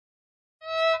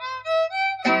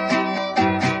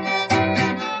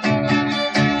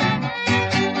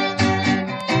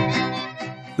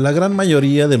La gran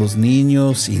mayoría de los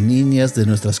niños y niñas de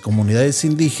nuestras comunidades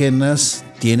indígenas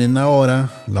tienen ahora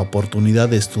la oportunidad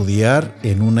de estudiar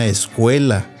en una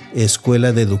escuela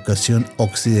de educación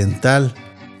occidental,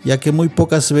 ya que muy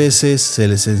pocas veces se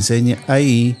les enseña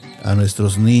ahí a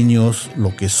nuestros niños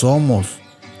lo que somos,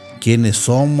 quiénes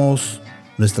somos,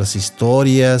 nuestras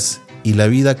historias y la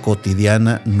vida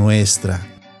cotidiana nuestra.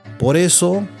 Por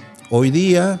eso, hoy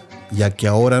día, ya que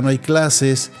ahora no hay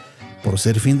clases, por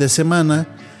ser fin de semana,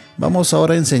 vamos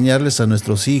ahora a enseñarles a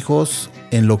nuestros hijos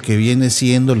en lo que viene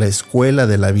siendo la escuela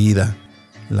de la vida,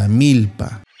 la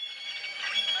milpa.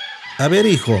 A ver,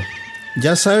 hijo,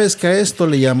 ya sabes que a esto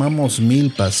le llamamos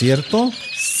milpa, ¿cierto?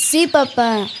 Sí,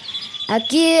 papá.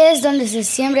 Aquí es donde se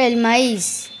siembra el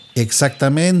maíz.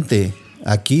 Exactamente.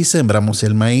 Aquí sembramos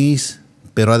el maíz,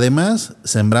 pero además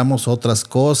sembramos otras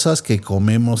cosas que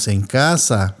comemos en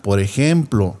casa. Por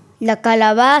ejemplo, la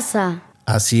calabaza.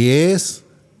 Así es,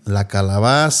 la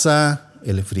calabaza,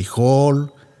 el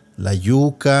frijol, la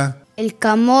yuca, el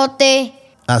camote.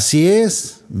 Así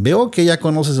es, veo que ya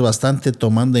conoces bastante,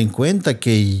 tomando en cuenta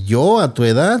que yo a tu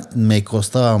edad me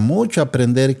costaba mucho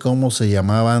aprender cómo se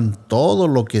llamaban todo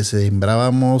lo que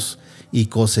sembrábamos y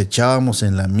cosechábamos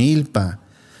en la milpa.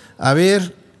 A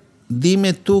ver,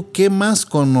 dime tú, ¿qué más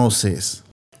conoces?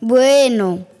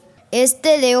 Bueno,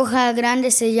 este de hoja grande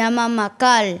se llama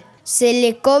macal. Se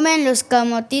le comen los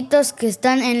camotitos que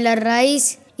están en la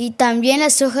raíz y también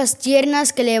las hojas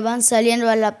tiernas que le van saliendo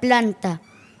a la planta.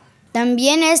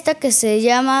 También esta que se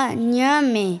llama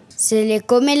ñame, se le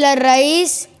come la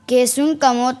raíz, que es un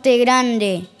camote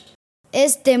grande.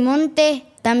 Este monte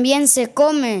también se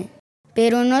come,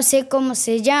 pero no sé cómo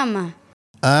se llama.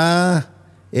 Ah,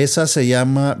 esa se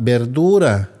llama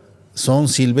verdura. Son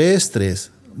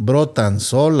silvestres, brotan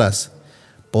solas.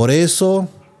 Por eso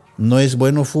no es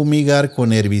bueno fumigar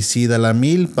con herbicida la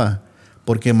milpa,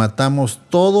 porque matamos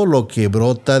todo lo que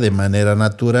brota de manera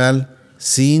natural,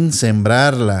 sin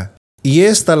sembrarla. ¿Y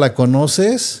esta la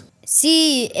conoces?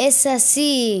 Sí, es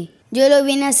así. Yo lo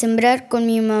vine a sembrar con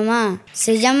mi mamá.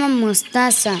 Se llama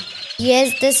mostaza y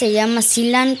este se llama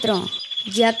cilantro.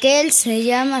 Y aquel se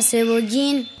llama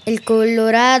cebollín, el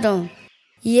colorado.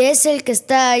 Y es el que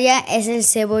está allá, es el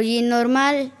cebollín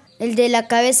normal, el de la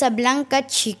cabeza blanca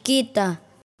chiquita.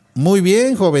 Muy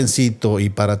bien, jovencito. Y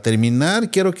para terminar,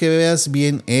 quiero que veas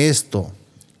bien esto.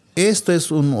 Esto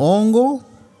es un hongo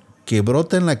que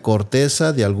brota en la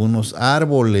corteza de algunos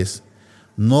árboles.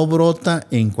 No brota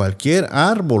en cualquier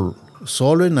árbol,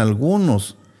 solo en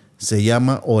algunos. Se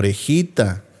llama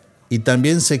orejita y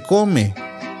también se come.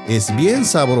 Es bien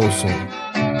sabroso.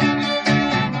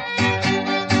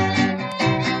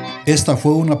 Esta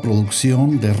fue una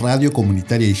producción de Radio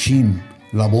Comunitaria Ixim,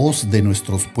 la voz de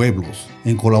nuestros pueblos,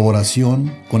 en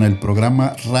colaboración con el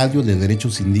programa Radio de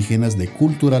Derechos Indígenas de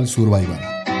Cultural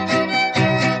Survival.